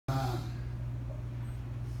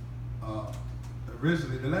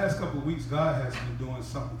originally, the last couple of weeks, God has been doing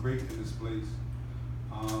something great in this place.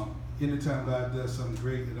 Anytime God does something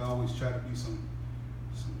great, it always try to be some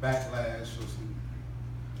backlash or some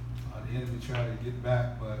the enemy try to get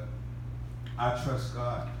back, but I trust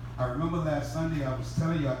God. I remember last Sunday I was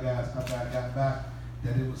telling y'all guys after I got back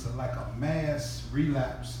that it was like a mass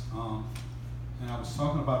relapse, and I was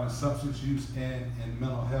talking about the substance use and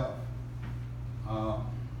mental health.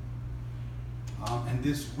 And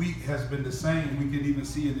this week has been the same. We can even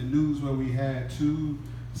see in the news where we had 2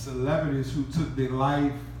 celebrities who took their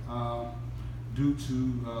life due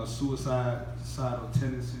to suicidal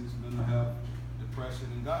tendencies, mental health, depression.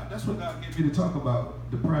 And God, that's what God gave me to talk about,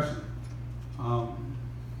 depression.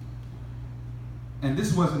 And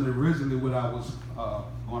this wasn't originally what I was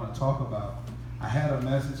going to talk about. I had a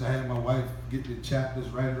message. I had my wife get the chapters,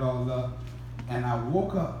 write it all up. And I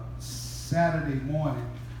woke up Saturday morning.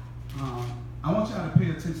 I want y'all to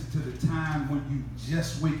pay attention to the time when you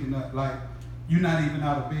just waking up, like you're not even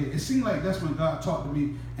out of bed. It seemed like that's when God talked to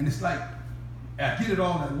me, and it's like I get it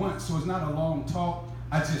all at once, so it's not a long talk.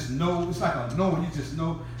 I just know. It's like a know, and you just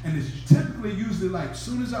know. And it's typically usually like as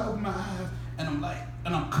soon as I open my eyes, and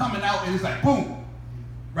I'm coming out, and it's like boom,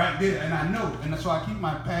 right there, and I know. And so I keep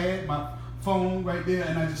my pad, my phone right there,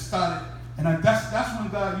 and I just started. And that's when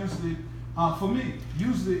God usually, for me,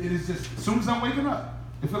 usually it is just as soon as I'm waking up.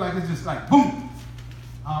 It feel like it's just like boom,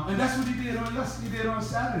 and that's what he did on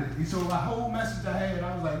Saturday. And so my whole message I had,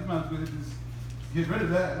 I was like, you might as well just get rid of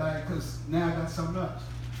that, like, because now I got something else.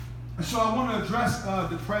 And so I want to address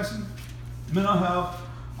depression, mental health,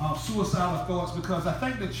 suicidal thoughts, because I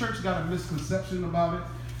think the church got a misconception about it,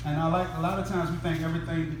 and a lot of times we think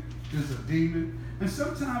everything is a demon, and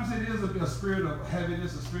sometimes it is a spirit of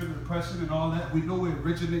heaviness, a spirit of depression, and all that. We know it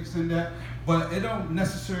originates in that. But it don't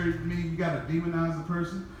necessarily mean you got to demonize a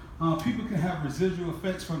person. People can have residual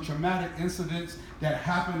effects from traumatic incidents that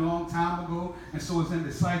happened a long time ago, and so it's in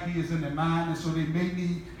the psyche, it's in their mind, and so they may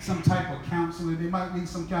need some type of counseling. They might need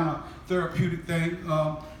some kind of therapeutic thing,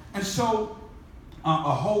 and so a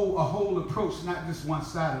whole approach, not just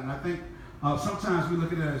one-sided. And I think sometimes we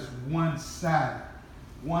look at it as one-sided.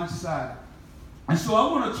 And so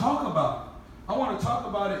I want to talk about it. I want to talk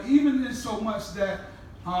about it, even in so much that.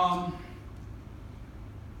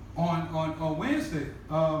 On Wednesday,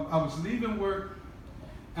 I was leaving work,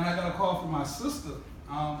 and I got a call from my sister,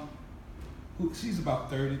 who she's about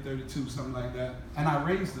 30, 32, something like that. And I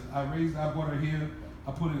raised her. I brought her here.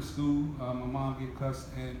 I put her in school. My mom get cussed,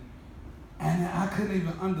 and I couldn't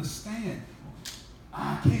even understand.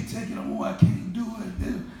 I can't take it no more. I can't do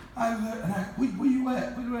it. Where you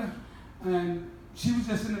at? And she was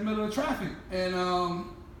just in the middle of traffic, and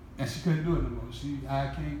she couldn't do it no more. I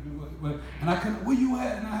can't do it. And I couldn't, where you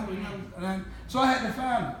at? So I had to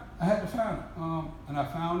find her. And I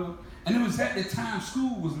found her. And it was at the time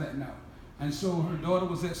school was letting out. And so her daughter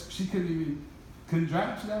was she couldn't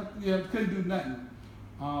drive. Couldn't do nothing.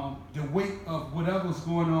 The weight of whatever was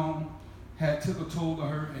going on had took a toll of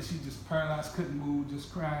her, and she just paralyzed, couldn't move,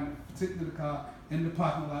 just crying, sitting in the car, in the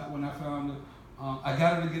parking lot when I found her. I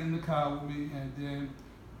got her to get in the car with me, and then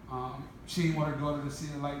she didn't want her daughter to see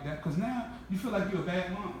her like that, because now you feel like you're a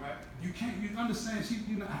bad mom, right? You understand,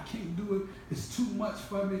 I can't do it. It's too much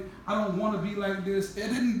for me. I don't want to be like this. It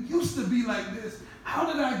didn't used to be like this. How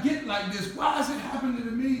did I get like this? Why is it happening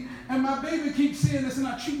to me? And my baby keeps saying this, and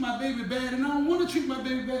I treat my baby bad, and I don't want to treat my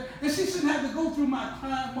baby bad. And she shouldn't have to go through my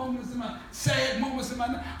crying moments and my sad moments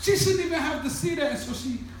she shouldn't even have to see that. And so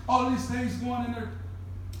all these things going in her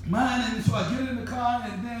mind, and so I get in the car,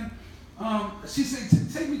 and then she said,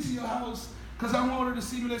 take me to your house, because I want her to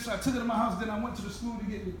see me. So I took her to my house. Then I went to the school to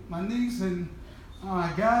get my niece, and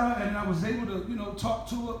I got her, and I was able to, talk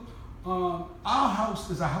to her. Our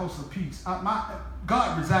house is a house of peace.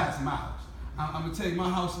 God resides in my house. I'm going to tell you, my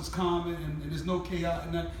house is calm, and there's no chaos,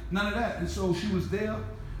 and none of that. And so she was there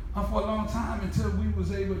for a long time until she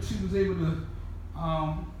was able to,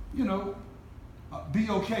 be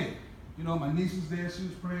okay. My niece was there. She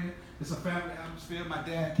was praying. It's a family atmosphere. My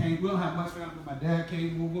dad came. We don't have much family, but my dad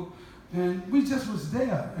came over. And we just was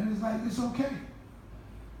there. And it's like, it's okay.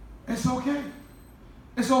 It's okay.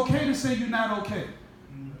 It's okay to say you're not okay.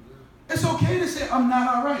 It's okay to say I'm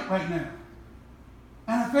not all right now.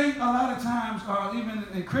 And I think a lot of times, even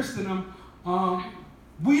in Christendom,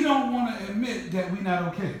 we don't want to admit that we're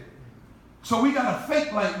not okay. So we got to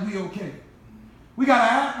fake like we okay. We got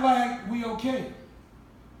to act like we okay.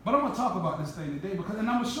 But I'm going to talk about this thing today, and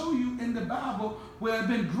I'm going to show you in the Bible where there have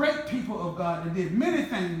been great people of God that did many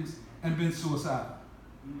things and been suicidal.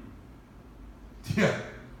 Yeah.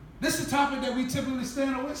 This is a topic that we typically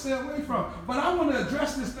stay away from. But I want to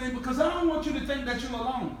address this thing because I don't want you to think that you're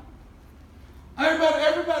alone.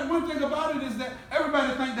 Everybody, one thing about it is that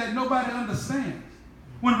everybody thinks that nobody understands.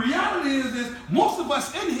 When reality is most of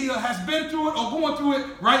us in here has been through it or going through it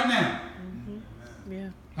right now. Mm-hmm. Yeah.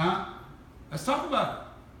 Huh? Let's talk about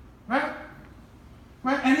it. Right?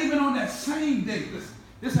 Right? And even on that same day,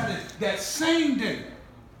 this how that same day,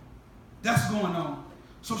 that's going on.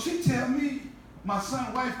 So she tell me, my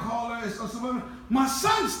son's wife called her, my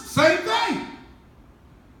son's same thing.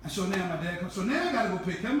 And so now my dad comes. So now I got to go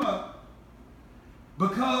pick him up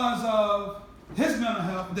because of his mental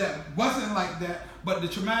health that wasn't like that, but the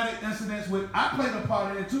traumatic incidents I played a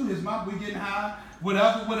part in it too. His mom, we getting high,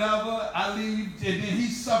 whatever. I leave, and then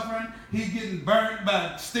he's suffering. He's getting burnt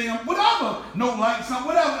by stem, whatever. No light, something,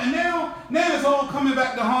 whatever. And now it's all coming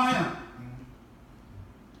back to haunt him.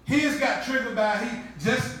 His got triggered by he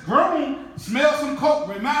just grown, smelled some coke,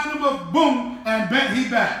 remind him of boom, and bent he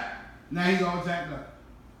back. Now he all jacked up.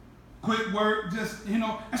 Quick work, just, and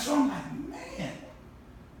so I'm like, man.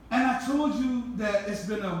 And I told you that it's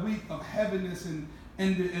been a week of heaviness and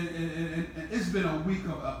it's been a week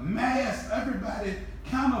of mass, everybody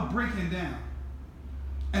kind of breaking down.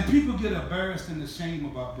 And people get embarrassed and ashamed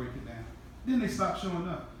about breaking down. Then they stop showing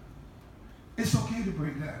up. It's okay to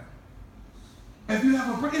break down. If you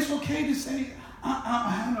have a break, it's okay to say,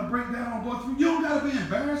 I'm having a breakdown, I'm going through. You don't got to be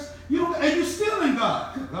embarrassed. And you're still in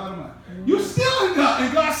God. Good God Almighty. You're still in God,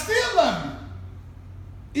 and God still loves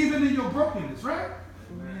you. Even in your brokenness, right?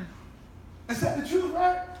 Amen. Is that the truth,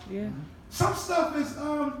 right? Yeah. Some stuff is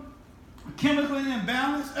chemically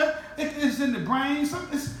imbalanced. It's in the brain.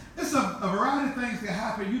 It's a variety of things that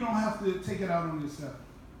happen. You don't have to take it out on yourself.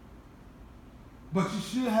 But you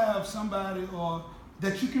should have somebody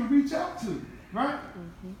that you can reach out to, right?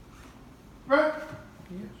 Mm-hmm. Right?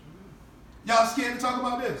 Yeah. Y'all scared to talk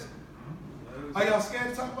about this? Are y'all scared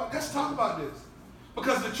to talk about this? Let's talk about this.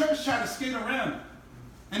 Because the church try to skate around it.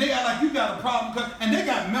 And they act like you got a problem, and they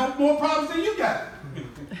got more problems than you got.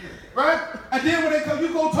 Right? And then when they come,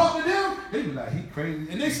 you go talk to them, they be like, he crazy.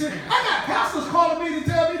 And they say, I got pastors calling me to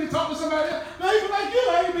tell me to talk to somebody else. Now, even like you,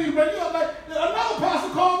 I ain't mean, but like another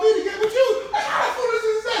pastor called me to get with you. Like, how the foolish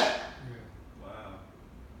is that? Yeah. Wow.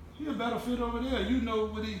 He a better fit over there. You know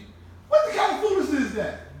what the kind of foolishness is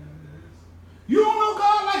that? You don't know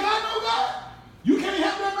God like I know God? You can't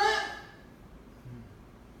help that man?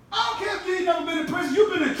 I don't care if you ain't never been in prison.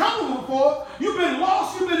 You've been in trouble before. You've been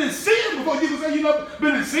lost. You've been in sin before. You can say you've never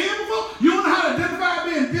been in sin before. You don't know how to identify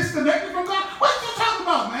being disconnected from God. What are you talking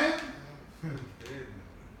about, man?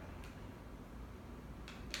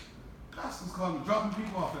 Pastors call me dropping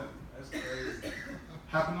people off at. That's crazy.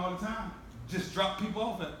 Happen all the time. Just drop people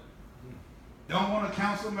off at. Don't want to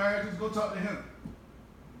counsel marriages, go talk to him.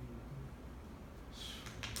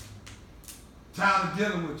 Tired of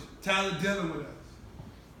dealing with you. Tired of dealing with us.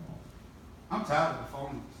 I'm tired of the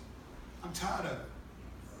phonies. I'm tired of it.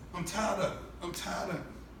 I'm tired of it. I'm tired of it.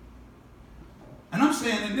 And I'm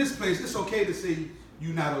saying in this place, it's okay to say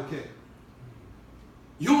you're not okay.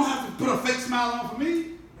 You don't have to put a fake smile on for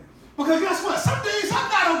me. Because guess what? Some days I'm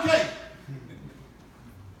not okay.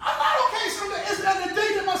 I'm not okay some days. It's that the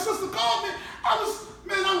day that my sister called me, I was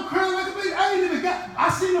crying like a baby. I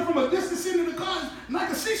seen her from a distance, sitting in the car, and I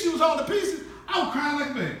could see she was all to pieces. I was crying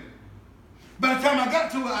like a baby. By the time I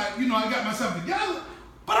got to her, I got myself together,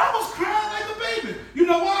 but I was crying like a baby. You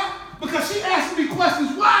know why? Because she asked me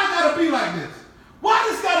questions. Why I gotta be like this? Why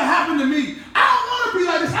this gotta happen to me? I don't want to be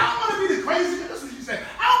like this. I don't want to be the crazy girl. That's what she said.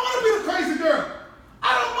 I don't want to be the crazy girl.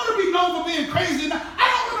 I don't want to be known for being crazy. I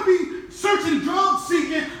don't want to be searching, drug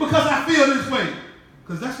seeking because I feel this way.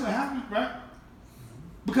 Because that's what happened, right?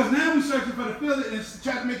 Because now we're searching for the feeling and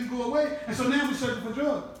trying to make it go away. And so now we're searching for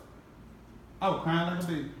drugs. I was crying like a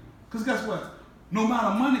baby. Because guess what? No amount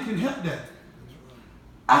of money can help that.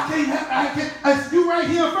 You right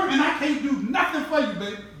here in front, and I can't do nothing for you,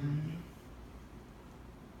 baby.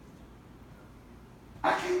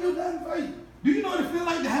 I can't do nothing for you. Do you know what it feels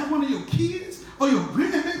like to have one of your kids or your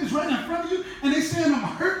grandbabies right in front of you, and they saying I'm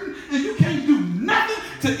hurting, and you can't do nothing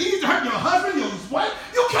to either hurt your husband, your wife?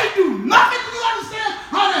 You can't do nothing. Do you understand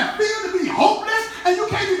how that feels to be hopeless, and you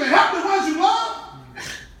can't even help the ones you love?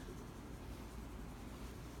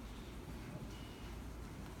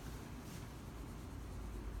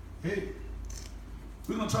 Hey,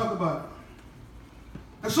 we're going to talk about it.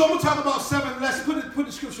 And so I'm going to talk about 7 lessons. Put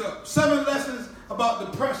the scripture up. 7 lessons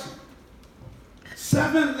about depression.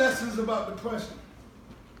 7 lessons about depression.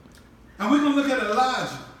 And we're going to look at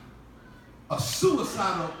Elijah, a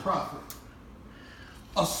suicidal prophet.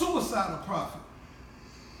 A suicidal prophet.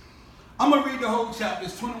 I'm going to read the whole chapter.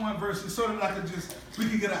 It's 21 verses so that we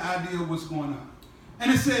can get an idea of what's going on.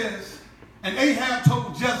 And it says, and Ahab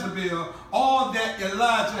told Jezebel all that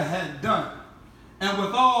Elijah had done. and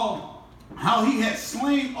withal how he had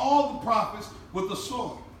slain all the prophets with the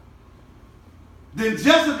sword. Then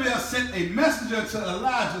Jezebel sent a messenger to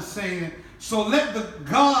Elijah, saying, so let the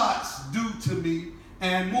gods do to me,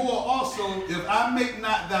 and more also, if I make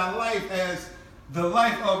not thy life as the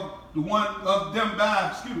life of the one of them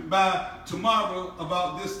by tomorrow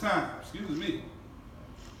about this time. Excuse me.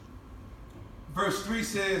 Verse 3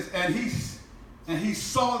 says, and he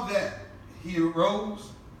saw that, he arose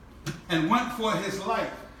and went for his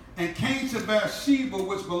life, and came to Beersheba,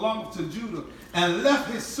 which belonged to Judah, and left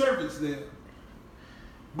his servants there.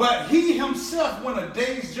 But he himself went a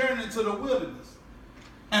day's journey into the wilderness,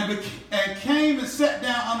 and came and sat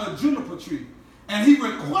down under a juniper tree. And he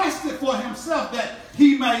requested for himself that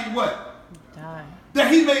he may what? Die. That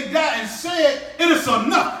he may die, and said, it is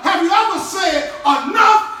enough. Have you ever said,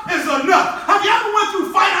 enough is enough? Have you ever went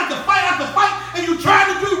through fight after fight after fight, and you're trying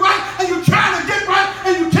to do right, and you're trying to get right,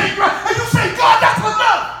 and you can't right, and you say, God, that's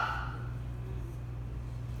enough.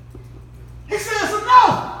 He says,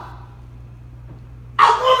 enough. I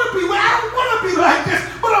don't want to be like this,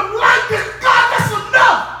 but I'm like this. God, that's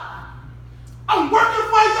enough. I'm working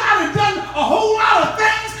for you. I've done a whole lot of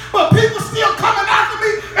things, but people still coming after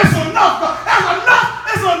me. It's enough, God. That's enough.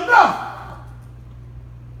 It's enough.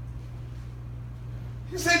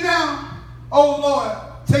 He said, now, oh Lord,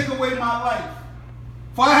 take away my life,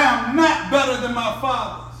 for I am not better than my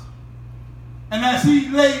fathers. And as he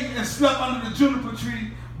lay and slept under the juniper tree,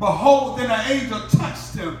 behold, then an angel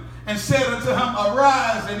touched him and said unto him,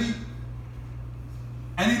 arise, and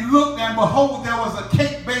he looked, and behold, there was a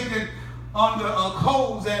cake baking under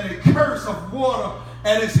coals, and a cruse of water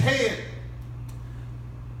at his head.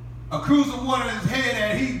 A cruse of water at his head,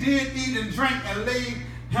 and he did eat and drink, and laid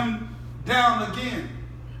him down again.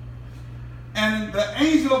 And the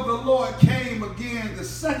angel of the Lord came again the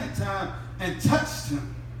second time, and touched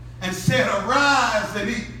him, and said, arise and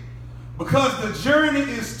eat, because the journey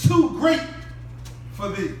is too great for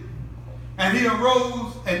thee. And he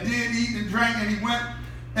arose and did eat and drank, and he went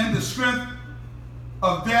in the strength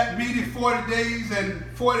of that meeting 40 days and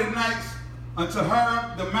 40 nights unto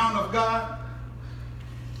Horeb, the mount of God.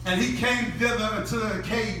 And he came thither unto the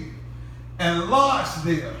cave, and lodged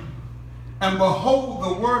there. And behold,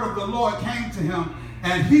 the word of the Lord came to him,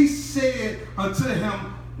 and he said unto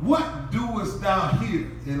him, what doest thou here,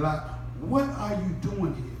 Eli? What are you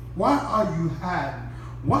doing here? Why are you hiding?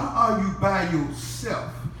 Why are you by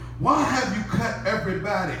yourself? Why have you cut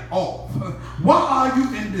everybody off? Why are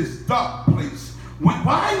you in this dark place? Why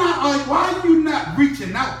are you not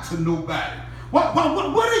reaching out to nobody? What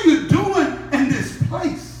are you doing in this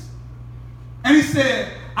place? And he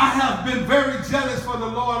said, I have been very jealous for the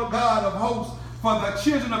Lord God of hosts, for the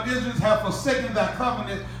children of Israel have forsaken thy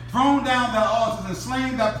covenant, thrown down thy altars, and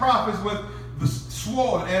slain thy prophets with the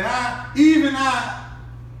sword. And I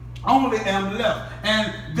only am left,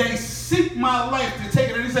 and they seek my life to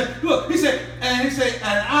take it. And he said, look, only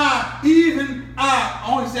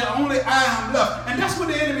I am left. And that's what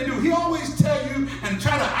the enemy do. He always tell you and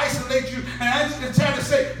try to isolate you, and try to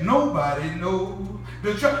say, nobody knows.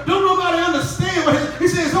 Don't nobody understand what he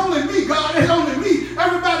says. It's only me, God. It's only me.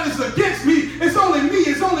 Everybody's against me. It's only me.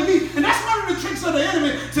 It's only me. And that's one of the tricks of the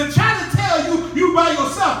enemy, to try to tell you by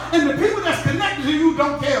yourself. And the people that's connected to you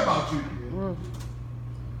don't care about you.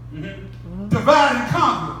 Divide and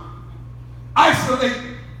conquer. Isolate.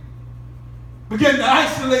 Begin to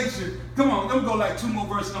isolate you. Come on, let me go like 2 more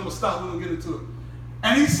verses and I'm going to stop. We're going to get into it.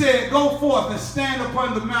 And he said, go forth and stand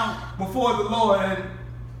upon the mount before the Lord. And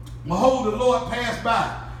behold, the Lord passed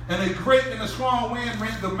by, and a great and a strong wind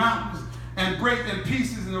rent the mountains and brake in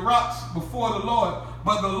pieces the rocks before the Lord.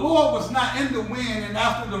 But the Lord was not in the wind, and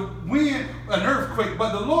after the wind, an earthquake.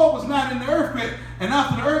 But the Lord was not in the earthquake, and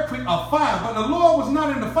after the earthquake, a fire. But the Lord was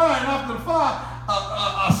not in the fire, and after the fire,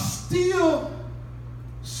 a still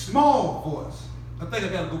small voice. I think I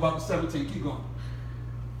got to go back to 17. Keep going.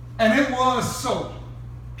 And it was so.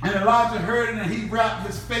 And Elijah heard it, and he wrapped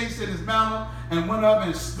his face in his mantle, and went up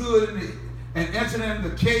and stood and entered in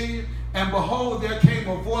the cave. And behold, there came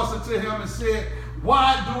a voice unto him and said,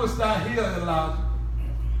 why doest thou here, Elijah?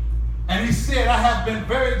 And he said, I have been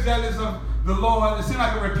very jealous of the Lord. It seemed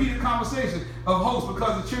like a repeated conversation of hosts,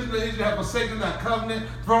 because the children of Israel have forsaken thy covenant,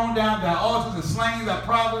 thrown down thy altars, and slain thy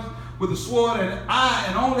prophets with the sword,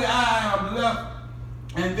 and only I am left,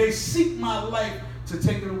 and they seek my life to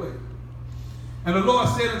take it away. And the Lord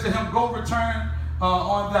said unto him, go return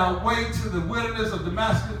on thy way to the wilderness of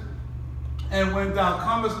Damascus, and when thou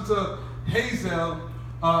comest into Hazael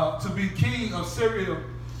to be king of Syria,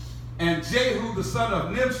 and Jehu the son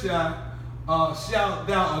of Nimshi shalt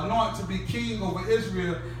thou anoint to be king over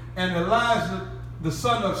Israel, and Elijah the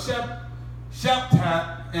son of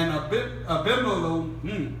Shaphat and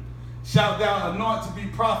Abimelech, shalt thou anoint to be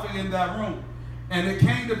prophet in thy room. And it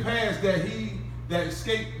came to pass that he that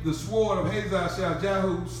escaped the sword of Hazar shall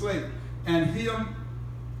Jehu slay, and him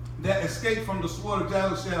that escaped from the sword of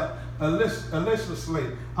Jehu shall Elisha slay.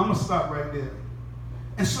 I'm gonna stop right there.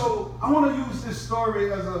 And so I want to use this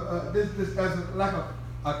story as a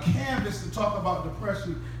canvas to talk about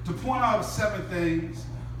depression, to point out 7 things,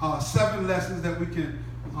 7 lessons that we can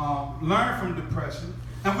learn from depression.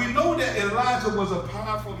 And we know that Elijah was a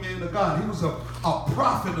powerful man of God. He was a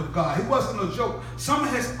prophet of God. He wasn't a joke. Some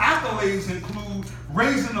of his accolades include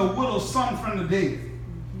raising a widow's son from the dead.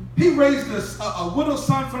 He raised a widow's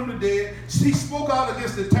son from the dead. He spoke out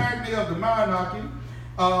against the tyranny of the monarchy.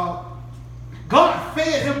 God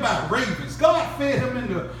fed him by ravens. God fed him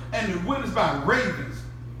in the wilderness by ravens.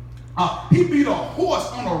 He beat a horse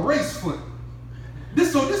on a race foot.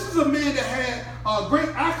 This is a man that had great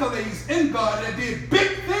accolades in God, that did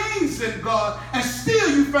big things in God, and still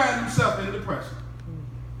you find himself in depression.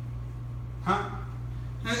 Huh?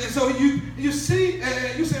 And so you see,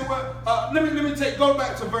 and you say, well, let me go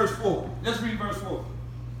back to verse 4. Let's read verse 4.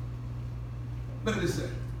 Look at this say.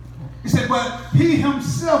 He said, but he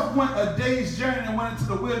himself went a day's journey and went into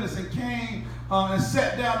the wilderness and came and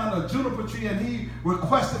sat down on a juniper tree, and he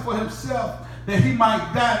requested for himself that he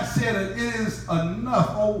might die, and said, it is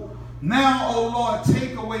enough. Now, O Lord,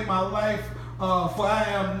 take away my life, for I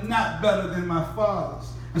am not better than my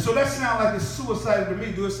fathers. And so that sounds like it's suicidal to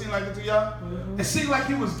me. Do it seem like it to y'all? Mm-hmm. It seemed like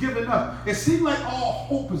he was giving up. It seemed like all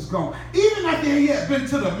hope is gone. Even after he had been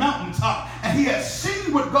to the mountaintop and he had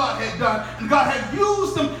seen what God had done, and God had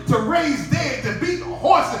used him to raise dead, to beat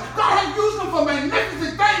horses. God had used him for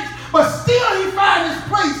magnificent things, but still he found his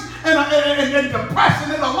place in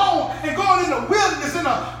depression and alone, and going in the wilderness in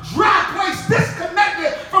a dry place,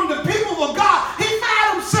 disconnected from the people of God. He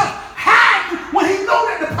found himself hiding when he knew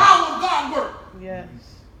that the power of God worked. Yes.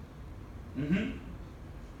 Mm-hmm.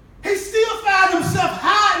 He still found himself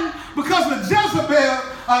hiding because of Jezebel.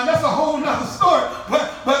 That's a whole nother story.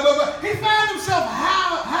 But he found himself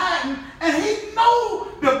hiding, and he knew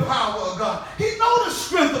the power of God. He knew the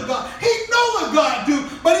strength of God. He knew what God do,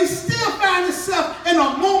 but he still found himself in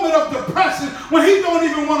a moment of depression when he don't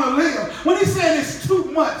even want to live. When he said it's too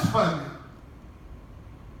much for me.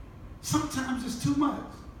 Sometimes it's too much.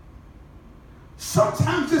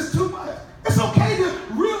 Sometimes it's too much. It's okay to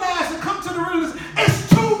realize and come to the realization it's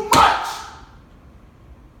too much.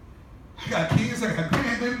 I got kids, I got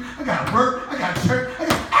grandbabies, I got work, I got church,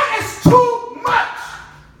 and it's too much.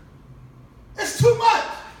 It's too much.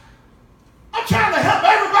 I'm trying to help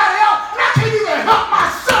everybody out, and I can't even help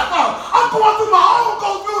myself out. I'm going through my own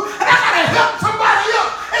go-through, and I got to help somebody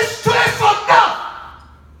else. It's enough.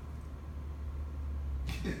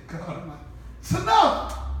 God, it's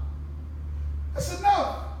enough. It's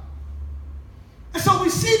enough. And so we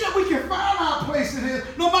see that we can find our place in here,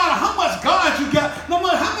 no matter how much God you got, no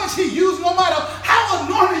matter how much he used, no matter how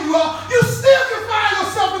anointed you are, you still can find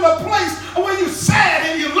yourself in a place where you're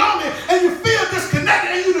sad and you're lonely and you feel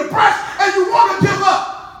disconnected and you're depressed and you want to give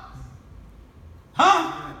up.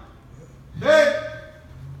 Huh? Hey,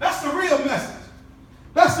 that's the real message.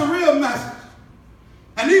 That's the real message.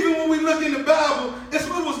 And even when we look in the Bible,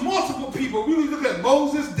 it was multiple people. We look at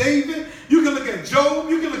Moses, David, you can look at Job,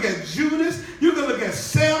 you can look at Judas, you can look at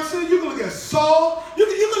Samson, you can look at Saul, you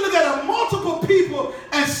can look at multiple people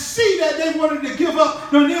and see that they wanted to give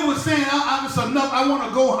up. And they were saying, it's enough, I want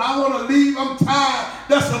to go, I want to leave, I'm tired,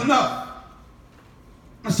 that's enough.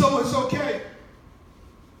 And so it's okay.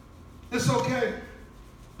 It's okay.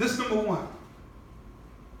 This is number 1.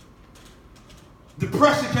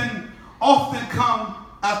 Depression can often come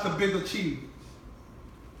after big achievements.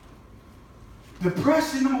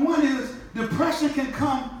 Depression, number 1 is, depression can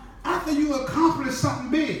come after you accomplish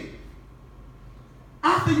something big.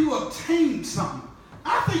 After you obtain something.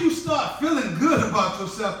 After you start feeling good about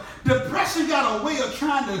yourself. Depression got a way of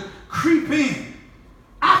trying to creep in.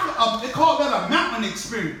 They call that a mountain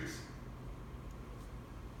experience.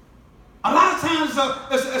 A lot of times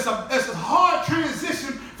it's a hard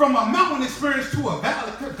transition from a mountain experience to a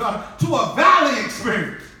valley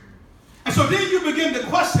experience. And so then you begin to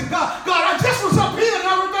question God. God, I just was up here and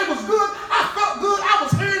everything was good. I felt good. I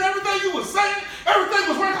was hearing everything you were saying. Everything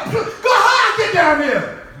was working. God, how I get down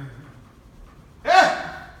there?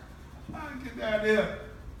 Yeah. How I get down there?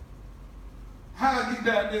 How I get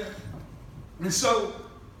down there? And so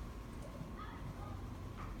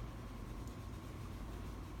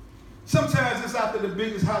sometimes it's after the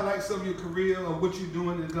biggest highlights of your career or what you're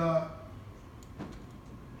doing in God.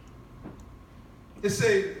 It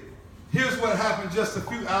say, here's what happened just a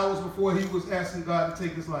few hours before he was asking God to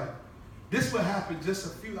take his life. This would happen just a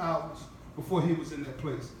few hours before he was in that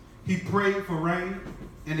place. He prayed for rain,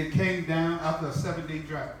 and it came down after a 7-day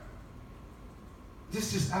drought.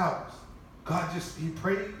 This just hours. He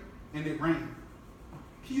prayed, and it rained.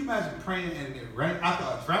 Can you imagine praying and it rained after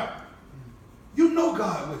a drought? You know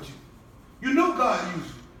God with you. You know God used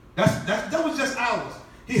you. That was just hours.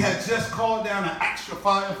 He had just called down an extra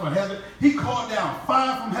fire from heaven. He called down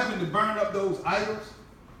fire from heaven to burn up those idols.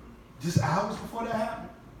 Just hours before that happened.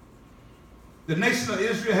 The nation of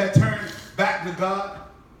Israel had turned back to God.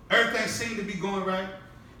 Everything seemed to be going right.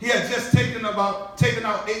 He had just taken out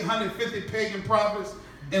 850 pagan prophets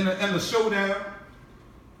in the showdown.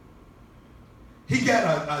 He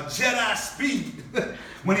got a Jedi speed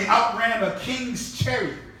when he outran a king's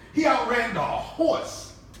chariot. He outran the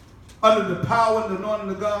horse under the power and the anointing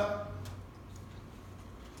of God.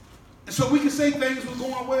 And so we can say things were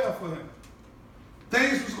going well for him.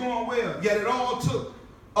 Things was going well. Yet all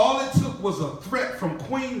it took was a threat from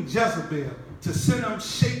Queen Jezebel to send him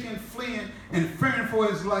shaking, fleeing, and fearing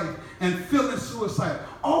for his life and feeling suicidal.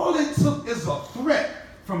 All it took is a threat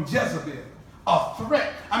from Jezebel. A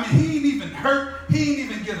threat. I mean, he ain't even hurt. He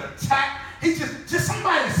ain't even get attacked. He just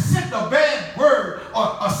somebody sent a bad word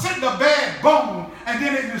or sent a bad bone, and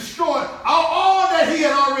then it destroyed all that he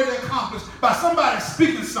had already accomplished by somebody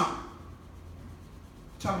speaking something.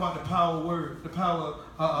 Talk about the power of word, the power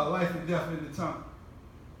of life and death in the tongue.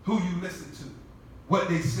 Who you listen to, what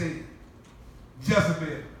they say.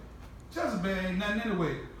 Jezebel ain't nothing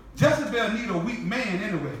anyway. Jezebel need a weak man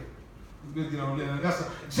anyway. Jezebel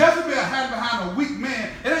hiding behind a weak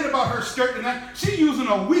man. It ain't about her skirting that. She using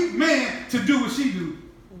a weak man to do what she do.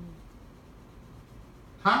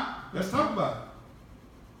 Huh? Let's talk about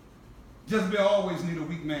it. Jezebel always need a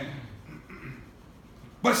weak man.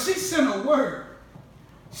 But she sent a word.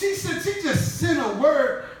 She just sent a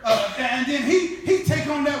word, and then he take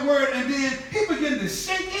on that word, and then he began to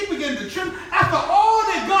shake, he began to tremble. After all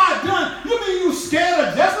that God done, you mean you scared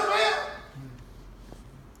of Jezebel?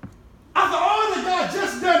 After all that God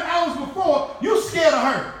just done hours before, you scared of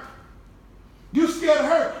her. You scared of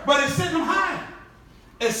her, but it sent him hiding.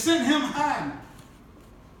 It sent him hiding.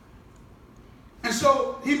 And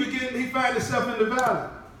so he found himself in the valley.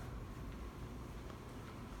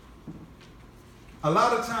 A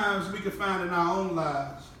lot of times we can find in our own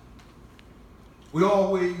lives,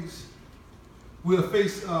 we'll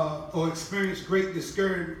face or experience great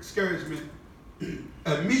discouragement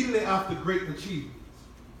immediately after great achievements.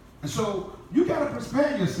 And so you got to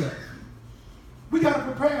prepare yourself. We got to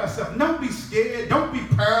prepare ourselves. Don't be scared. Don't be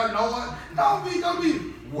paranoid. Don't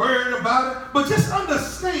be worried about it. But just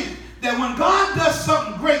understand that when God does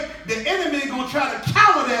something great, the enemy is going to try to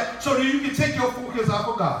counter that so that you can take your focus off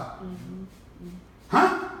of God. Huh?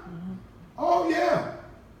 Mm-hmm. Oh, yeah.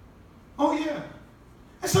 Oh, yeah.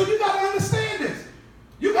 And so you got to understand this.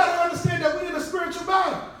 You got to understand that we're in a spiritual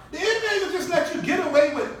battle. The enemy ain't going to just let you getting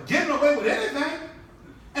away with anything.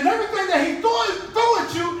 And everything that he throw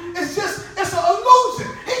at you is it's an illusion.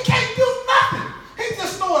 He can't do nothing. He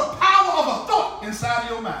just throw a power of a thought inside of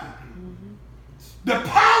your mind. Mm-hmm. The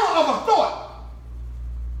power of a thought.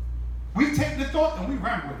 We take the thought and we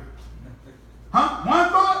run with it. Huh? One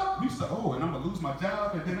thought, we said, and I'm going to lose my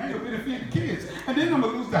job, and then I ain't going to be feeding the kids, and then I'm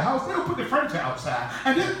going to lose the house, they'll put the furniture outside,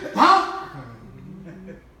 and then, huh?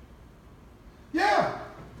 Yeah,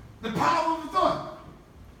 the power of the thought.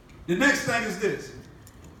 The next thing is this.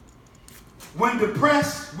 When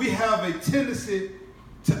depressed, we have a tendency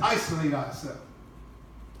to isolate ourselves.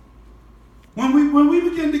 When we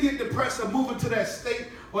begin to get depressed or move into that state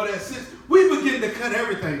or that sense, we begin to cut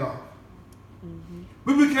everything off. Mm-hmm.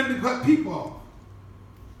 We begin to cut people off.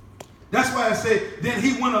 That's why I say, then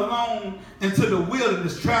he went alone into the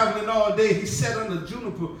wilderness, traveling all day. He sat under the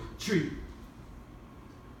juniper tree.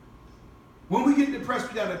 When we get depressed,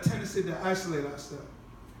 we got a tendency to isolate ourselves.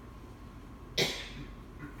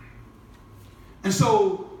 And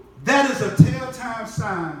so that is a telltale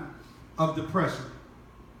sign of depression.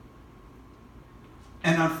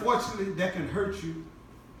 And unfortunately, that can hurt you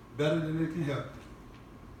better than it can help you.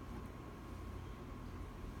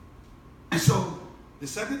 And so the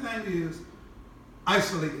second thing is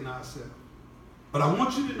isolating ourselves. But I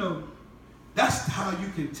want you to know that's how you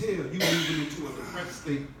can tell you moving into a depressed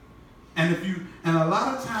state. And a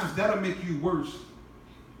lot of times that'll make you worse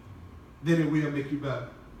than it will make you better.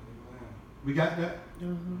 We got that?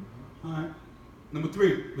 Mm-hmm. All right. Number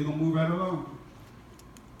 3, we're going to move right along.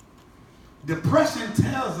 Depression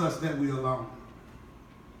tells us that we're alone.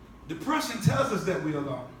 Depression tells us that we're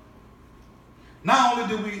alone. Not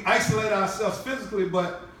only do we isolate ourselves physically,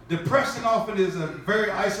 but depression often is a very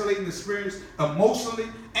isolating experience emotionally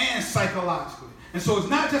and psychologically. And so it's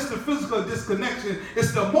not just the physical disconnection,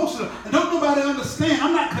 it's the emotional. And don't nobody understand.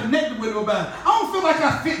 I'm not connected with nobody. I don't feel like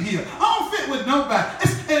I fit here. I don't fit with nobody.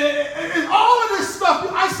 And all of this stuff,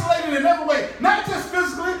 you're isolated in every way. Not just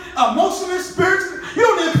physically, emotionally, spiritually. You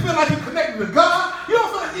don't even feel like you're connected to God. You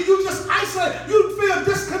don't feel like you just isolated. You feel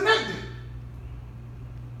disconnected.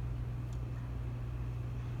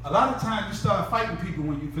 A lot of times you start fighting people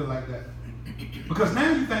when you feel like that. Because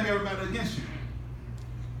now you think everybody's against you.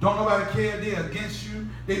 Don't nobody care. They're against you.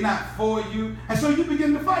 They're not for you. And so you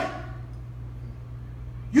begin to fight.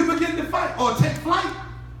 You begin to fight or take flight.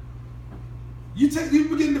 You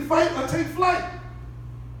begin to fight or take flight.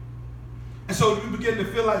 And so you begin to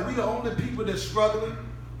feel like we're the only people that's struggling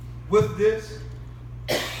with this.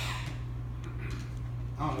 I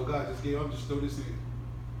don't know, God just gave, I'll just throw this in.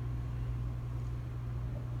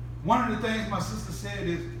 One of the things my sister said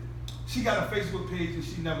is, she got a Facebook page and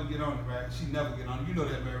she never get on it, right? She never get on it. You know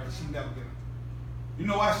that, Mary, right? She never get on it. You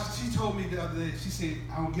know why? She told me the other day, she said,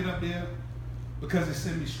 I don't get up there because it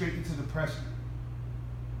sent me straight into depression.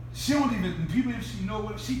 She don't even, people, if she know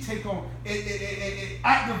what, she take on, it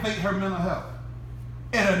activate her mental health.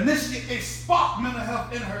 It spark mental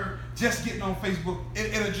health in her just getting on Facebook.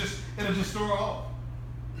 It'll just throw her off.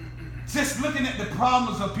 Just looking at the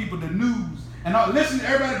problems of people, the news, and listening to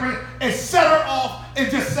everybody bring it set her off.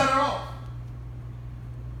 It just set her off.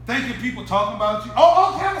 Thinking people talking about you.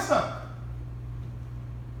 All kind of stuff.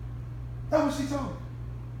 That's what she told me.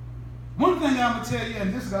 One thing I'm going to tell you,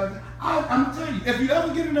 and this guy, I'm going to tell you, if you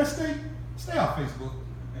ever get in that state, stay off Facebook.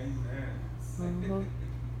 Mm-hmm.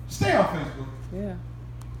 Stay off Facebook. Yeah.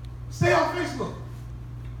 Stay off Facebook.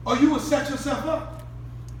 Or you will set yourself up.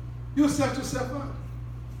 You will set yourself up.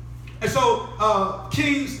 And so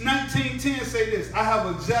Kings 19:10 say this, I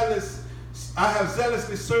have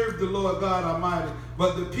zealously served the Lord God Almighty,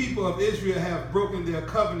 but the people of Israel have broken their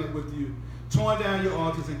covenant with you, torn down your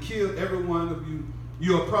altars, and killed every one of you,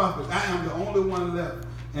 your prophets. I am the only one left,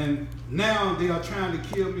 and now they are trying to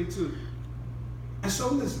kill me too. And so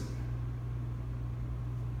listen,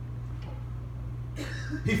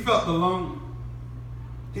 he felt alone.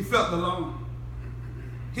 He felt alone.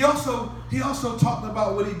 He also talked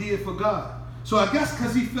about what he did for God. So I guess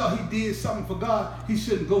because he felt he did something for God, he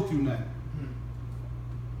shouldn't go through nothing.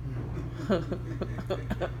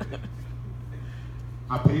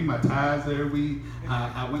 I paid my tithes every week.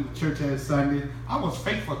 I went to church every Sunday. I was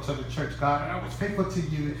faithful to the church, God. And I was faithful to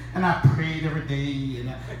you. And I prayed every day.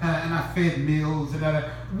 And I fed meals.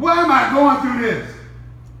 Why am I going through this?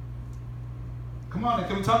 Come on,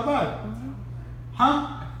 can we talk about it?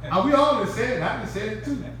 Huh? We all have said it. I just said it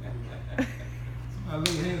too.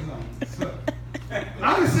 Somebody lay hands on me. So,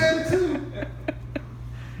 I just said it too.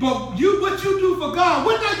 But what you do for God,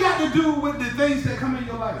 what that got to do with the things that come in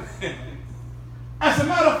your life? As a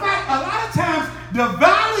matter of fact, a lot of times the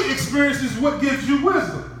valley experience is what gives you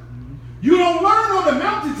wisdom. You don't learn on the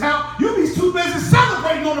mountaintop. You be too busy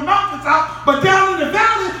celebrating on the mountaintop, but down in the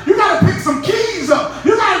valley, you got to pick some keys up.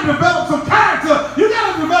 You got to develop some character. You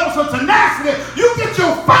got to develop some tenacity. You get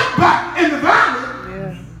your fight back in the valley.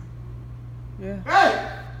 Yeah.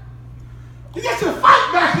 Hey, you get your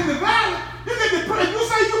fight back in the valley. You get to pray. You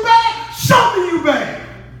say you bad, show me you bad.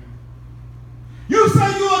 You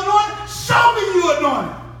say you anointed, show me you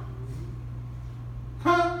anointed.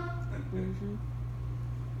 Huh? Mm-hmm.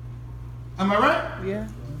 Am I right? Yeah.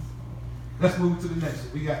 Let's move to the next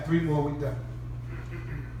one. We got 3 more. We done.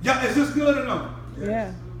 Yeah, is this good or no? Yes.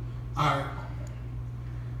 Yeah. All right.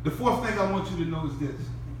 The 4th thing I want you to know is this.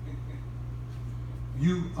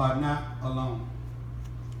 You are not alone.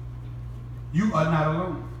 You are not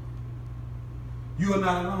alone. You are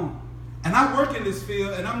not alone. And I work in this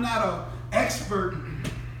field, and I'm not an expert.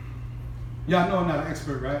 Y'all know I'm not an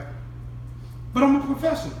expert, right? But I'm a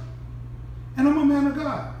professional. And I'm a man of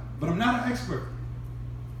God. But I'm not an expert.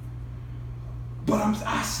 But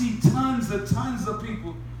I see tons of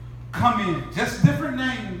people come in. Just different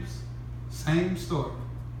names, same story.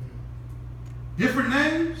 Different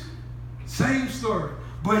names, same story.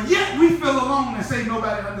 But yet we feel alone and say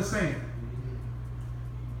nobody understands.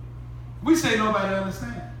 We say nobody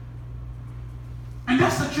understands. And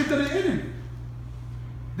that's the trick of the enemy.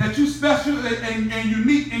 That you special and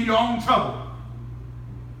unique in your own trouble.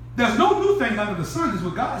 There's no new thing under the sun, is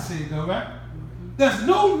what God said, though, right? There's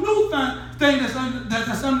no new thing that's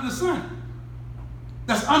under the sun.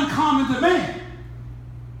 That's uncommon to man.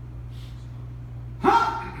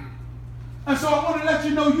 Huh? And so I want to let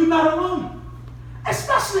you know you're not alone.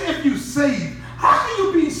 Especially if you're saved. How can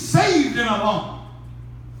you be saved and alone?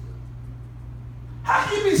 How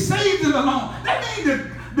can you be saved and alone? That means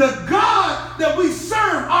the God that we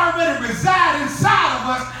serve already resides inside of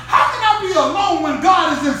us. How can I be alone when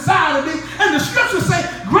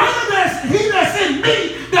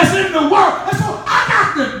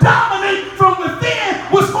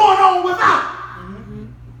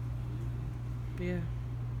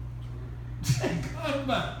Good God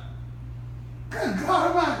Almighty. Good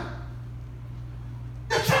God Almighty.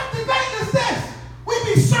 The truth debate is this. We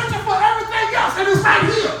be searching for everything else, and it's right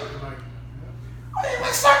here.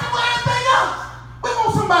 We're searching for everything else. We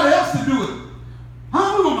want somebody else to do it.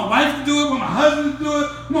 Huh? We want my wife to do it. We want my husband to do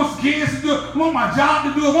it. We want some kids to do it. We want my job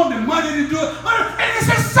to do it. We want the money to do it. And it's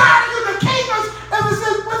inside of you. The kingdom is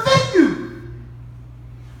within you.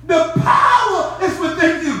 The power is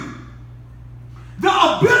within you. The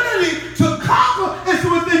ability to conquer is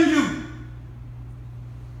within you.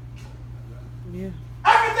 Yeah.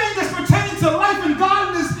 Everything that's pertaining to life and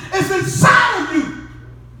godliness is inside of you.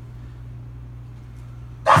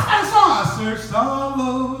 That's that song. I searched all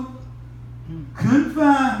over, couldn't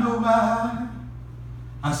find nobody.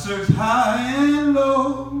 I searched high and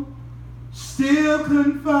low, still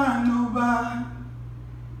couldn't find nobody.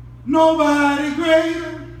 Nobody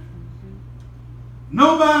greater,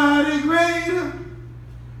 nobody greater,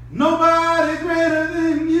 nobody greater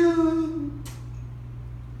than you.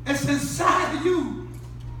 It's inside of you.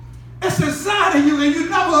 It's inside of you, and you're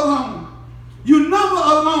never alone. You're never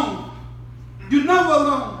alone. You're never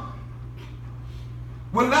alone.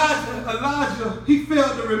 When Elijah, he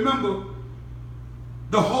failed to remember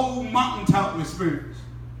the whole mountaintop experience.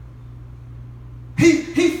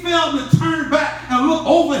 He failed to turn back and look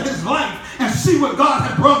over his life and see what God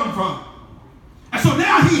had brought him from. And so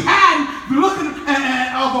now he had looking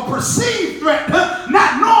of a perceived threat,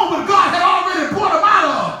 not knowing what God had already brought him out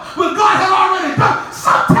of, what God had already done.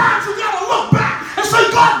 Sometimes you got to look back and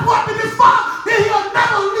say, God brought me this far, then he'll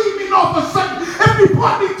never leave me nor forsake me. If he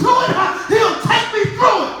brought me to it, he'll take me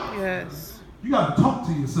through it. Yes. You got to talk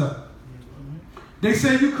to yourself. They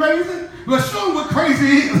say you crazy? Well, show them what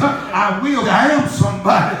crazy is. I will. I am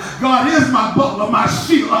somebody. God is my butler, my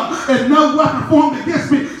shield. And no weapon formed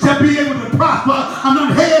against me shall be able to prosper. I'm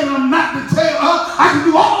not head and I'm not the tail. I can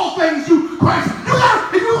do all things through Christ. You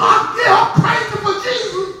got to, I'm crazy for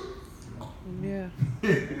Jesus. Yeah.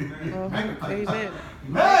 Amen.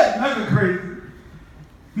 Man, never crazy.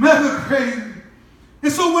 Never crazy.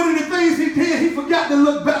 And so one of the things he did, he forgot to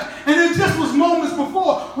look back. And it just was moments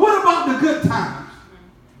before. What about the good times?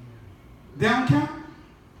 They don't count?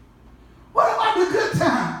 What about the good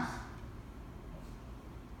times?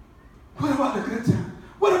 What about the good times?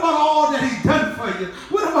 What about all that he done for you?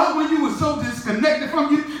 What about when you were so disconnected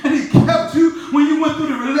from you and he kept you when you went through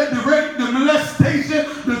the molestation,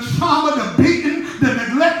 the trauma, the beating, the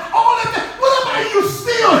neglect, all of that? What about you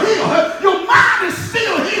still here? Your mind is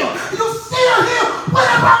still here. You're still here. What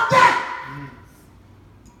about that?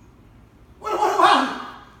 What about it?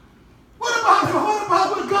 What about it? What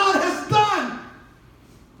about what God has done?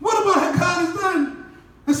 What about what God has done?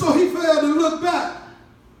 And so he failed to look back.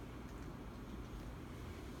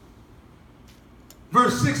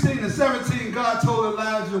 Verse 16 and 17, God told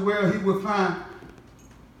Elijah where he would find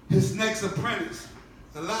his next apprentice,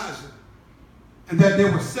 Elijah, and that there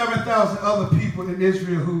were 7,000 other people in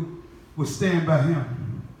Israel who would stand by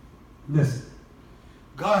him. Listen,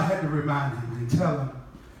 God had to remind him and tell him,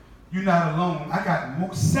 you're not alone. I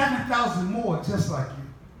got 7,000 more just like you.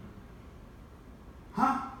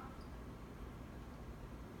 Huh?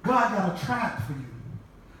 God got a tribe for you.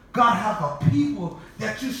 God have a people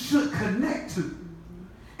that you should connect to.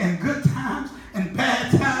 In good times, in bad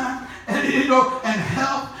times, and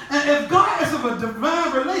health. And if God is of a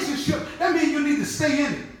divine relationship, that means you need to stay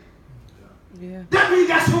in it. Yeah. That means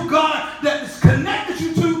that's who God that is connected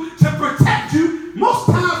you to protect you most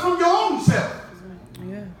times from your own self.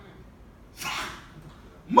 Yeah.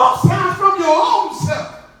 Most times from your own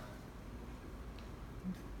self.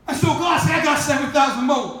 And so God said, I got 7,000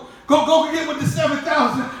 more. Go get with the 7,000.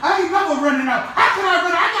 I ain't never running out. How can I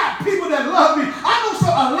run out? I got people that love me. I know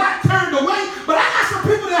a lot turned away, but I got some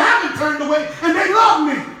people that haven't turned away, and they love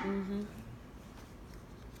me. Mm-hmm.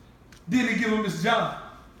 Then he give him his job.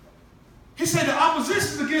 He said the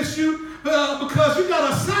opposition's against you because you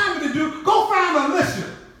got an assignment to do. Go find Alicia.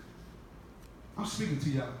 I'm speaking to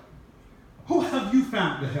y'all. Who have you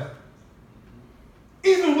found to help?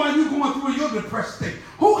 Even while you're going through your depressed state,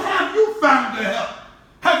 who have you found to help?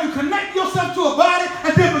 Have you connected yourself to a body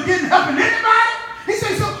and then begin helping anybody? He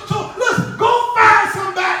said, so listen, go find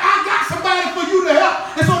somebody. I got somebody for you to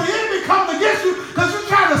help. And so the enemy comes against you because you're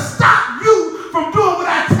trying to stop you from doing what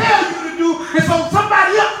I tell you to do. And so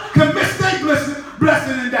somebody else can miss their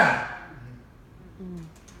blessing and die.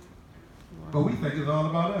 But we think it's all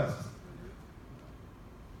about us.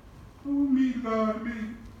 Oh, me, Lord, me.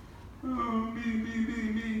 Oh, me. Me.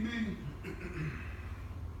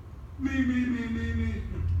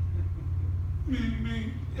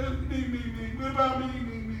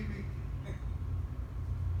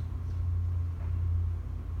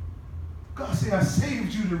 God said, I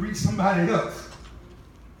saved you to reach somebody else.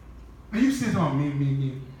 And you sit on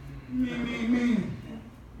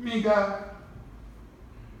me, God.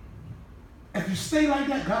 If you stay like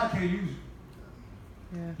that, God can't use you.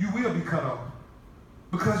 Yeah. You will be cut off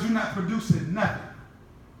because you're not producing nothing.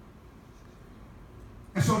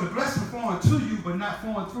 And so the blessing flowing to you, but not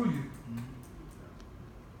flowing through you.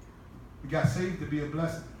 You got saved to be a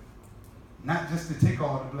blessing, not just to take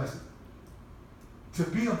all the blessing. To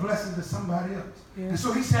be a blessing to somebody else. Yeah. And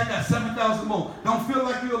so he said, I got 7,000 more. Don't feel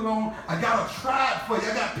like you're alone. I got a tribe for you.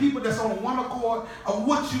 I got people that's on one accord of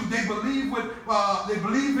what you, they believe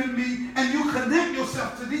in me, and you connect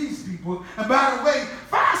yourself to these people. And by the way,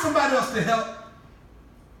 find somebody else to help.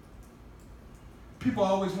 People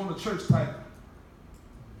always want a church title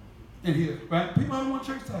in here, right? People always want a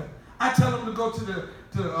church title. I tell them to go to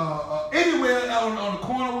anywhere on the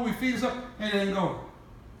corner where we feed us up, and they ain't going.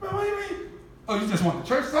 Well, what do you mean? Oh, you just want the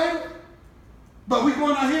church title? But we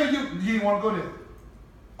going out here, you didn't want to go there.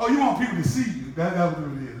 Oh, you want people to see you. That's what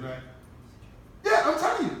it is, right? Yeah, I'm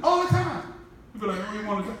telling you, all the time. People are like, oh, you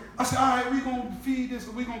want to go? I said, all right, we're going to feed this,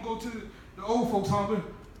 we're going to go to the old folks' home.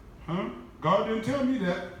 Huh? God didn't tell me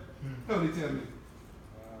that. Hell, they tell me.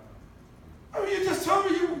 I mean, you just told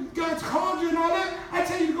me God's called you and all that. I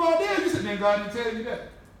tell you to go out there. You said, then God didn't tell you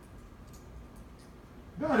that.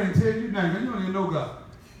 God didn't tell you nothing. You don't even know God.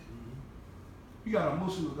 You got an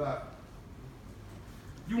emotional God.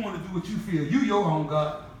 You want to do what you feel. You your own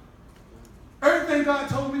God. Everything God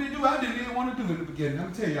told me to do, I didn't even want to do in the beginning. I'm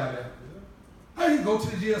going to tell y'all that. I didn't go to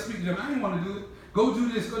the jail, speak to them. I didn't want to do it. Go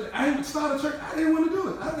do this. I didn't start a church. I didn't want to do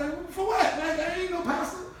it. I was like, for what? Like, I ain't no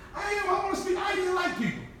pastor. I want to speak. I didn't like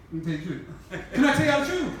people. Let me tell you the truth. Can I tell y'all the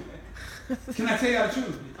truth? Can I tell y'all the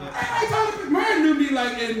truth? I told people, Mary knew me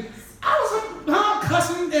like, and I was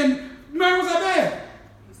cussing, and Mary was like that.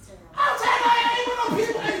 I was telling you, I ain't with no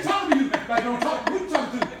people. I ain't talking to you. Like, don't talk. Who you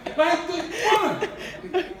talking to? Like, the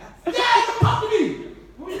woman. Yeah, don't talk to me.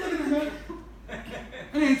 What are you looking at, man?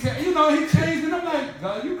 And he changed, and I'm like,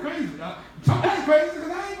 God, you crazy. Somebody's crazy because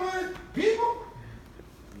I ain't with people.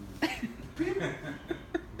 People.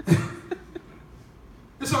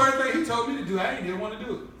 This is everything he told me to do. I didn't want to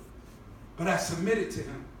do it. But I submitted to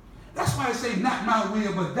him. That's why I say, not my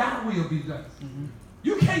will, but thy will be done. Mm-hmm.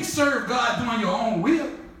 You can't serve God doing your own will.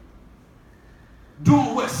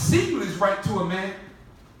 Doing what seems right to a man.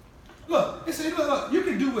 Look, it said, look, you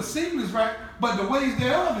can do what seems right, but the ways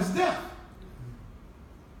thereof is death.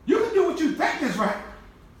 You can do what you think is right,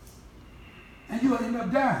 and you'll end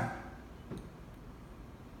up dying.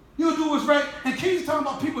 You'll do what's right, and King's talking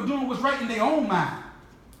about people doing what's right in their own mind.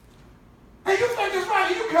 And you think it's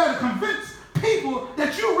right, and you try to convince people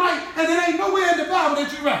that you're right, and there ain't nowhere in the Bible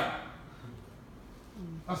that you're right.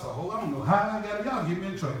 That's a whole, I don't know how I got it. Y'all get me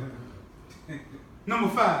in trouble. Number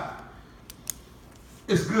 5,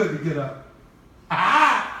 it's good to get up.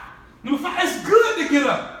 Number 5, it's good to get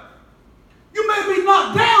up. You may be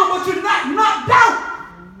knocked down, but you're not knocked out.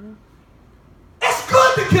 It's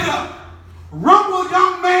good to get up. Rumble,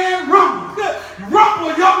 young man, rumble.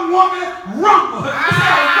 Rumble, young woman, rumble.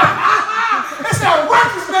 It's that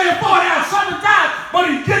righteous man fall down 7 times, but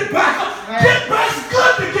he get back up. Get back. It's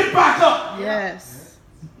good to get back up. Yes.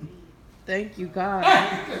 Thank you, God.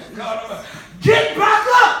 Get back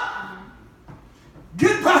up.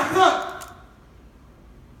 Get back up.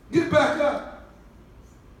 Get back up.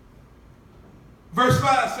 Verse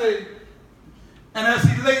 5 says, and as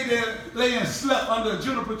he lay and slept under a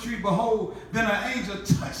juniper tree, behold, then an angel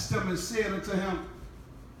touched him and said unto him,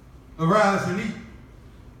 arise and eat.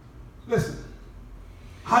 Listen,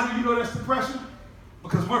 how do you know that's depression?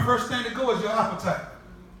 Because one first thing to go is your appetite.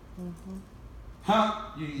 Mm-hmm. Huh?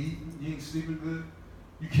 You ain't eating, you ain't sleeping good,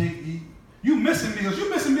 you can't eat. You missing meals. You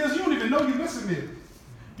missing meals, you don't even know you're missing meals.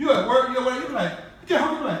 You at work, you're like, you get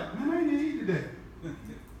home, you're like, man, I didn't eat today.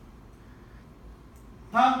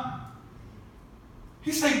 Huh?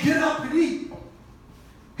 He said, get up and eat.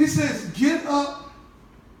 He says, get up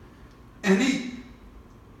and eat.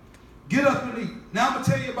 Get up and eat. Now I'm going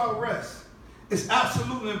to tell you about rest. It's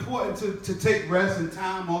absolutely important to take rest and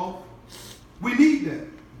time off. We need that.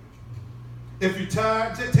 If you're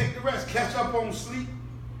tired, just take the rest. Catch up on sleep.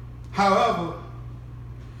 However,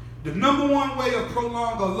 the number one way of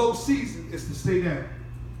prolong a low season is to stay down.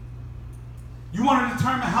 You want to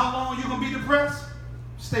determine how long you're going to be depressed?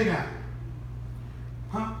 Stay down.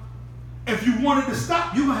 Huh? If you wanted to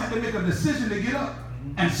stop, you're going to have to make a decision to get up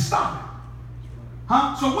and stop it.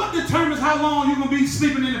 Huh? So what determines how long you're going to be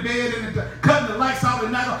sleeping in the bed and cutting the lights out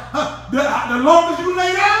at night? The longer you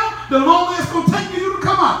lay down, the longer it's going to take for you to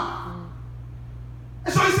come out.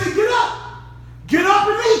 And so he said, get up. Get up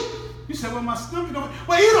and eat. You said, well, my stomach don't.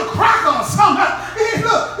 Well, eat a cracker or something.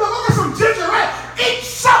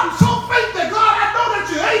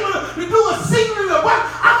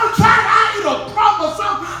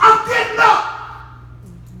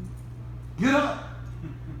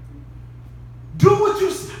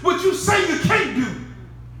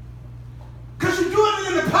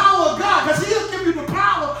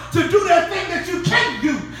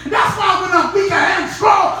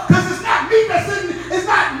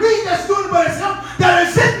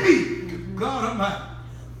 like,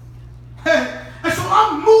 hey, and so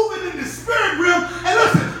I'm moving in the spirit realm, and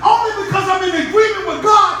listen, only because I'm in agreement with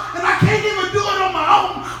God, and I can't even do it on my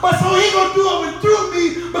own, but so He gonna do it through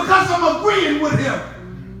me because I'm agreeing with Him.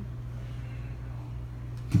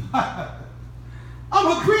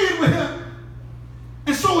 I'm agreeing with Him,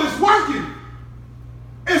 and so it's working.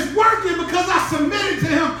 It's working because I submitted to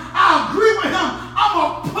Him. I agree with Him. I'm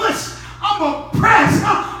a push. I'm a press.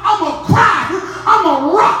 I'm a cry. I'm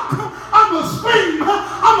a rock. I'm a scream.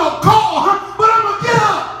 I'm a call. But I'm a get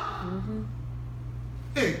up. Mm-hmm.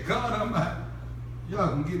 Hey, God Almighty, y'all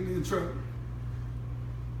gonna get me in trouble.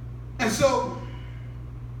 And so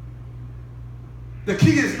the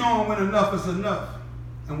key is knowing when enough is enough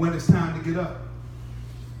and when it's time to get up.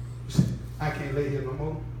 I can't lay here no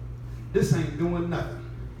more. This ain't doing nothing.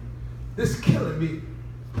 This is killing me.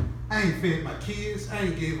 I ain't fed my kids. I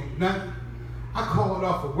ain't gave them nothing. I called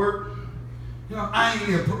off of work. You know, I ain't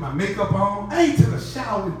even put my makeup on. I ain't took a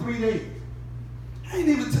shower in 3 days. I ain't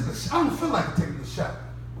even took a shower. I don't feel like taking a shower.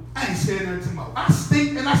 I ain't said nothing to my wife. I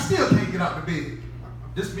stink and I still can't get out of bed.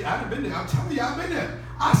 I done been there. I'm telling you, I've been there.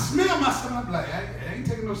 I smell myself. I'm like, I ain't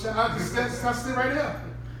taking no shower. I just sit right there.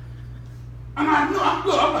 And I know I'm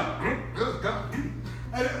good. I'm like, good God.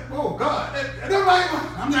 And, oh God. And I'm like,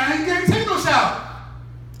 I ain't gonna take no shower.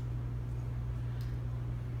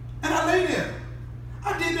 And I lay there.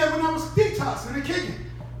 I did that when I was detoxing and kicking.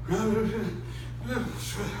 Oh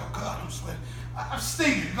God, I'm sweating. I'm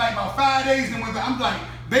stinking. Like about 5 days and went back. I'm like,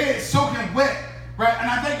 bed soaking wet. Right? And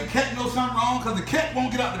I think the cat knows something wrong because the cat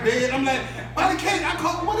won't get out the bed. I'm like, why the cat? I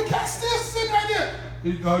call, why the cat still sitting right there?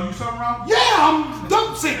 You something wrong? Yeah, I'm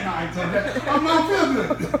dumb sick. No, I ain't telling that. I'm not feel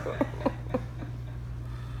good.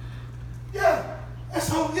 Yeah. And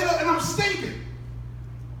so, and I'm stinking.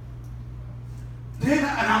 Then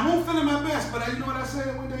I won't feel in my best, but you know what I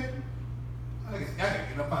said one day? I gotta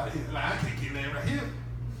get up out of here. Like, I can't get laying right here.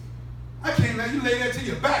 I can't let you lay there till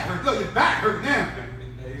your back hurt. Look, your back hurt now.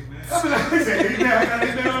 I'll be like, amen. I gotta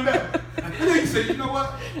lay down on that. And then you say, you know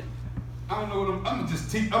what? I don't know what I'm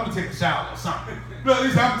gonna take a shower or something. But at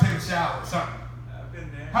least I'm gonna take a shower or something. I've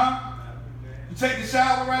been there. Huh? You take the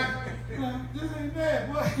shower, right? Like, this ain't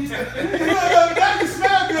bad, boy. He said, that can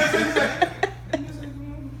smell good. So he's like,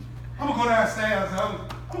 I'm gonna go downstairs. I'm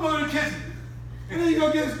gonna go to the kitchen. And then you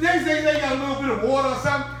go get next thing they got a little bit of water or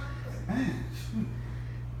something. Man, shoot.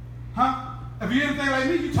 Huh? If you're anything like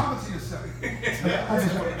me, you talking to yourself. I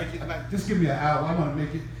just want to make it like, just give me an hour. I want to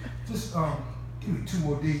make it. Just give me 2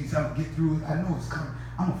 more days. I'm gonna get through it. I know it's coming.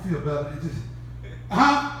 I'm gonna feel better. And just,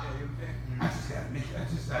 I just gotta make it. I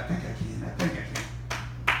think I can.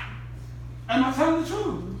 Am I telling the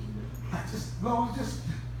truth? Lord,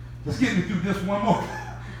 just get me through this one more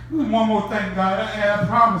thing, God. I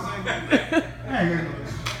promise. I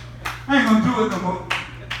ain't gonna do it no more.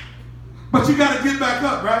 But you got to get back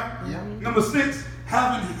up, right? Yeah. Number 6,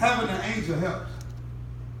 having an angel helps.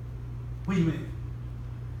 What do you mean?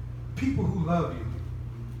 People who love you.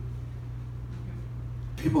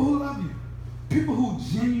 People who love you. People who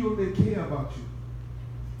genuinely care about you.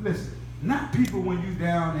 Listen, not people when you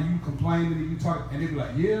down and you complaining and you talk and they be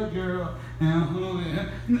like, yeah, girl,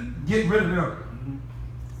 get rid of them.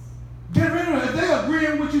 Get rid of them. If they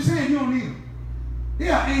agreeing with what you're saying, you don't need them. They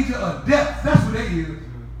are angel of death. That's what they is.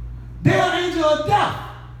 They're an angel of death.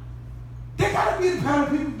 They gotta be the kind of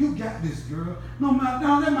people, you got this, girl. No,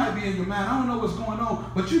 that might be in your mind. I don't know what's going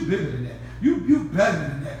on, but you bigger than that. You better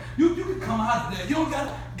than that. You can come out of that. You don't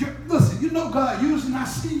gotta listen, you know God using, I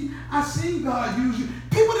see God use you.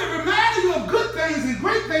 People that remind you of good things and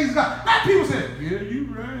great things, God. Not people say, yeah, you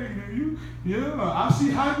right, I see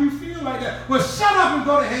how you feel like that. Well, shut up and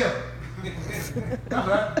go to hell. That's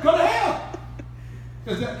right. Go to hell.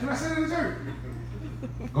 Can I say that in the church?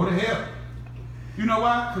 Go to hell. You know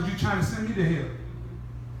why? Because you're trying to send me to hell.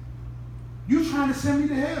 You're trying to send me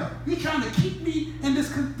to hell. You're trying to keep me in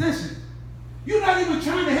this condition. You're not even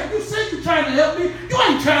trying to help. You say you're trying to help me. You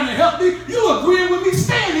ain't trying to help me. You agreeing with me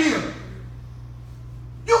staying here.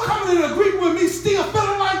 You coming in agreement with me still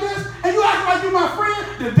feeling like this, and you acting like you're my friend.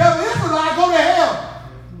 The devil is a lie. Go to hell.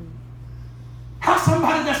 Have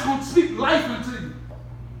somebody that's going to speak life into you.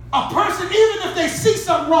 A person, even if they see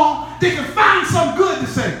something wrong, they can find something good to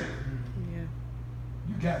say. Yeah.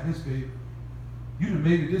 You got this, baby. You done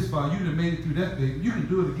made it this far. You done made it through that, baby. You can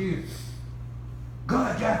do it again.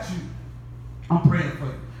 God got you. I'm praying for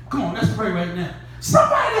you. Come on, let's pray right now.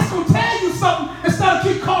 Somebody that's going to tell you something instead of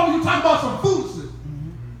keep calling you talking about some foolishness.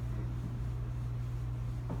 Mm-hmm.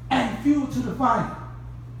 Add fuel to the fire.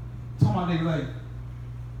 Talking about nigga like,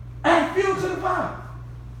 add fuel to the fire.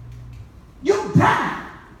 You die.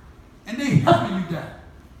 And they helping you die.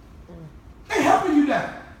 They helping you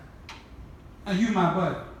die. And you my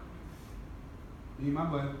buddy. You my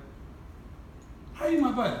buddy. How you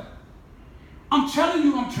my buddy? I'm telling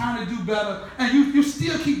you I'm trying to do better, and you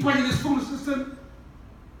still keep bringing this foolishness to me.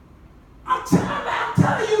 I'm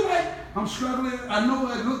telling you, like, I'm struggling. I know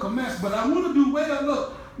I look a mess, but I want to do well.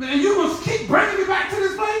 Look, man, you going to keep bringing me back to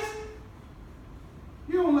this place?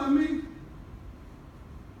 You don't love me.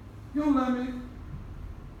 You don't love me.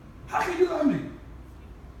 How can you love me?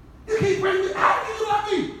 You keep bringing me. How can you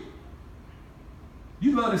love me?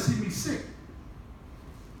 You love to see me sick.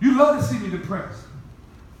 You love to see me depressed.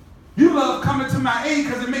 You love coming to my aid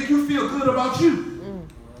because it makes you feel good about you.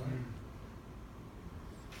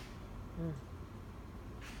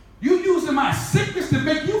 You using my sickness to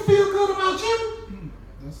make you feel good about you?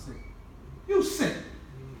 That's sick. You sick.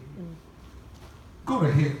 Go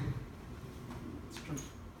to hell.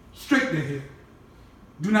 Straight to hell.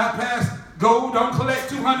 Do not pass go. Don't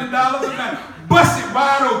collect $200 and bust it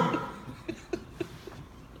wide open.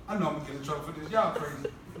 I know I'm going to get in trouble for this. Y'all crazy.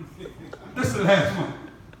 This is the last one.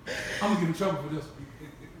 I'm going to get in trouble for this.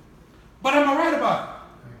 But am I right about it?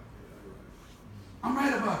 I'm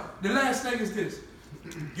right about it. The last thing is this.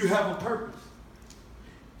 You have a purpose.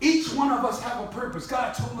 Each one of us have a purpose.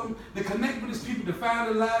 God told him to connect with his people to find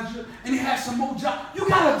Elijah, and he has some more job. You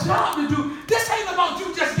got a job to do. This ain't about you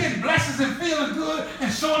just getting blessings and feeling good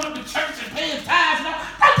and showing up to church and paying tithes.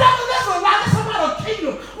 That's a lot. That's about a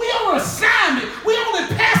kingdom. We on assignment. We only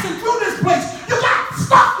passing through this place. You got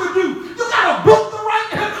stuff to do. You got a book to write.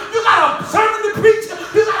 You got a sermon to preach.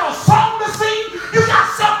 You got a song to sing. You got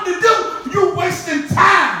something to do. You wasting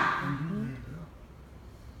time.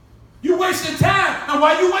 You wasting time. And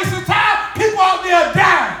while you wasting time, people out there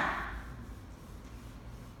dying.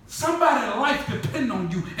 Somebody's life depends on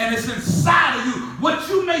you, and it's inside of you. What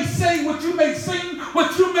you may say, what you may sing,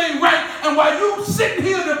 what you may write, and while you sitting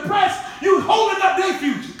here depressed, you holding up their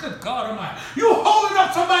future. Good God Almighty. You holding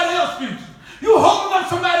up somebody else's future. You holding up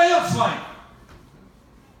somebody else's life.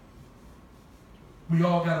 We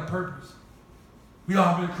all got a purpose. We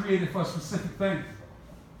all been created for specific things.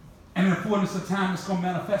 And in the fullness of time, it's going to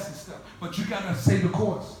manifest itself. But you got to stay the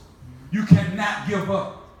course. You cannot give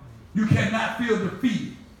up. You cannot feel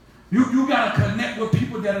defeated. You got to connect with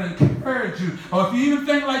people that encourage you. Or if you even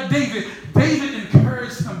think like David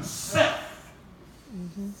encouraged himself.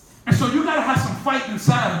 Mm-hmm. And so you got to have some fight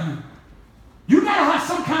inside of you. You got to have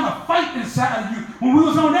some kind of fight inside of you. When we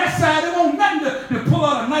was on that side, it wasn't nothing to pull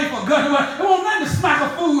out a knife or gun. It wasn't nothing to smack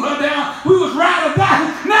a fool her down. We was ride or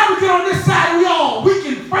die. Now we get on this side, we all weak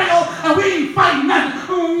and frail, and we ain't fighting nothing.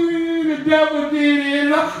 The devil did it,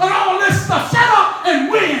 and all this stuff. Shut up and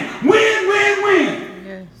win. Win.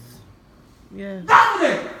 Yes. Yes.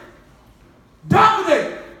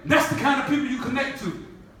 Dominate. That's the kind of people you connect to.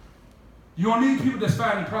 You don't need people that's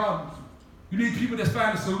finding problems. You need people that's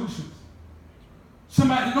finding solutions.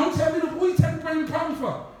 Somebody, don't tell me what you tell me to bring me problems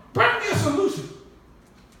for. Bring me a solution.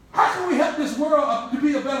 How can we help this world to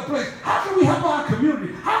be a better place? How can we help our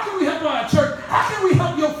community? How can we help our church? How can we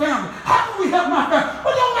help your family? How can we help my family?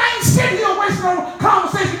 Well, I ain't sitting here wasting on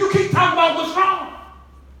conversation. You keep talking about what's wrong.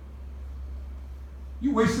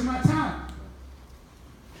 You wasting my time.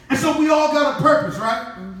 And so we all got a purpose,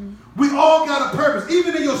 right? Mm-hmm. We all got a purpose.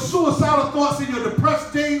 Even in your suicidal thoughts, in your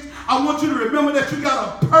depressed days, I want you to remember that you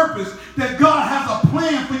got a purpose, that God has a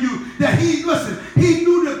plan for you. That he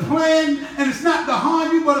knew the plan, and it's not to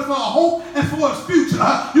harm you, but it's for a hope and for a future.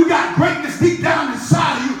 You got greatness deep down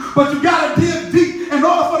inside of you, but you got to dig deep. In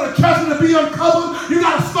order for the treasure to be uncovered, you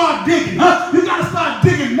got to start digging. You got to start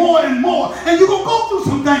digging more and more. And you're going to go through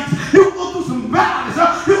some things. You're going to go through some valleys.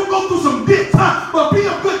 You're going to go through some dips. But be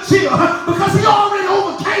of good cheer, because